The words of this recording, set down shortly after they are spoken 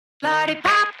Lardi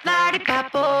pop,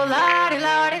 oh, lardi,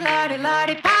 lardi, lardi,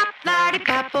 lardi pop, lardi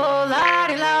pop, oh,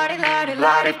 lardi, lardi, lardi,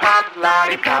 lardi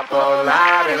pop, oh,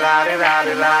 lardi, lardi,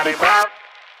 lardi, lardi pop.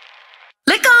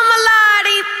 Lick on my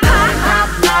lardi pop, pop,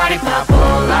 lardi pop,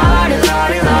 oh, lardi,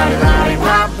 lardi, lardi, lardi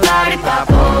pop, lardi pop,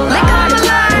 oh, lick on my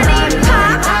lardi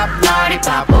pop, pop, lardi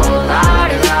pop, oh,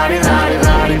 lardi, lardi, lardi,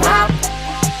 lardi pop.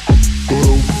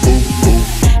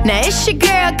 Now it's your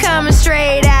girl coming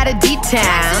straight out of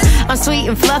D-Town. I'm sweet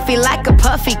and fluffy like a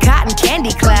puffy cotton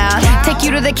candy cloud. Take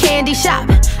you to the candy shop,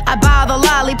 I buy all the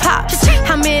lollipops.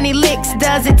 How many licks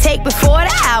does it take before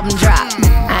the album drop?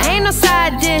 I ain't no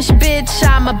side dish, bitch,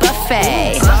 I'm a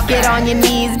buffet. Get on your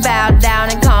knees, bow down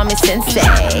and call me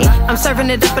sensei. I'm serving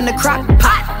it up in the crock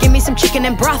pot. Give me some chicken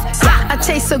and broth. I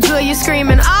taste so good you're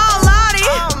screaming, oh Lordy.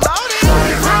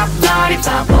 Lardi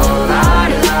pop, oh,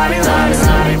 lardi, lardi, lardi,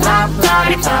 lardi pop,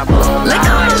 lardi pop, oh, lick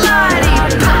on the lardi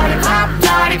pop,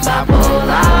 lardi pop, oh,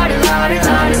 lardi, lardi,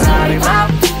 lardi, lardi pop.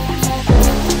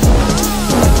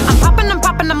 I'm popping,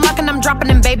 I'm locking, I'm dropping,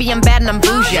 and baby, I'm bad and I'm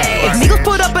bougie. If Migos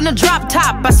put up in a drop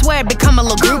top, I swear it become a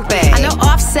little groupie. I know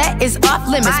Offset is off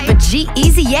limits, but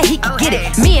G-Eazy, yeah, he can get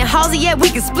it. Me and Halsey, yeah, we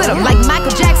can split them. Like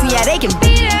Michael Jackson, yeah, they can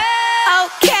beat it.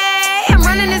 Okay, I'm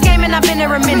running this game and I've been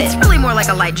there a minute. It's really more like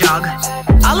a light jog.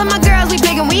 All of my girls, we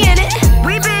big and we in it.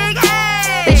 We big,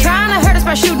 hey! They trying to hurt us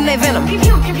by shooting their venom.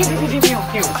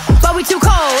 But we too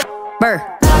cold. Burr.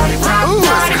 Ooh,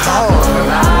 it's cold.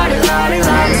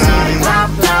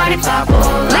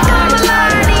 Lick on my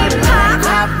lardi pop,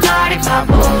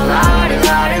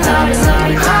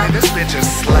 This bitch is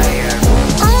slaying.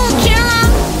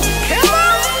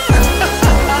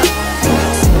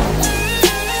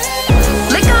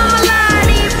 lick on my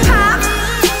lardi pop.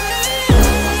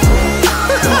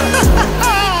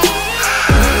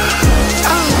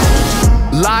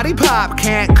 Lollipop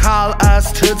can't call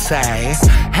us Tootsie.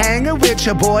 Hanging with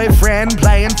your boyfriend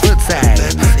playing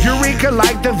footsie. Eureka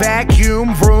like the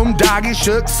vacuum room. Doggy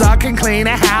shook, suck and clean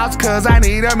a house. Cause I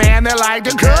need a man that like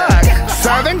to cook.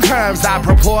 Southern curves I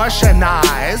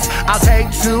proportionize. I'll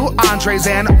take 2 entrees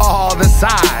and all the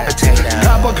sides.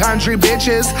 Couple country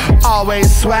bitches always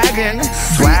swagging.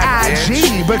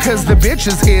 B.I.G. because the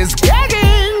bitches is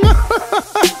gagging.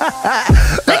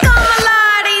 Lick on my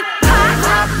lardi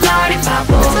pop, lardi pop,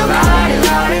 oh, lardi,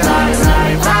 lardi, lardi,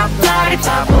 lardi pop, lardi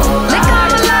pop, oh, lick on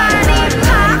my lardi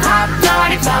pop,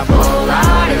 lardi pop, oh,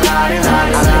 lardi, lardi,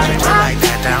 lardi, lardi pop. Like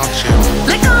that, don't you?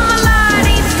 Lick on my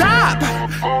lardi. Stop!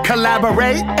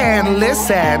 Collaborate and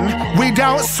listen. We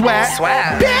don't sweat.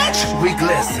 Bitch, we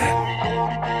glisten.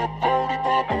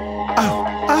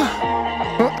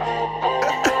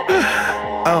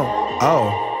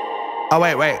 Oh,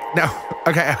 wait, no.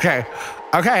 Okay,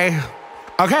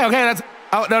 that's,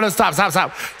 oh, no, stop.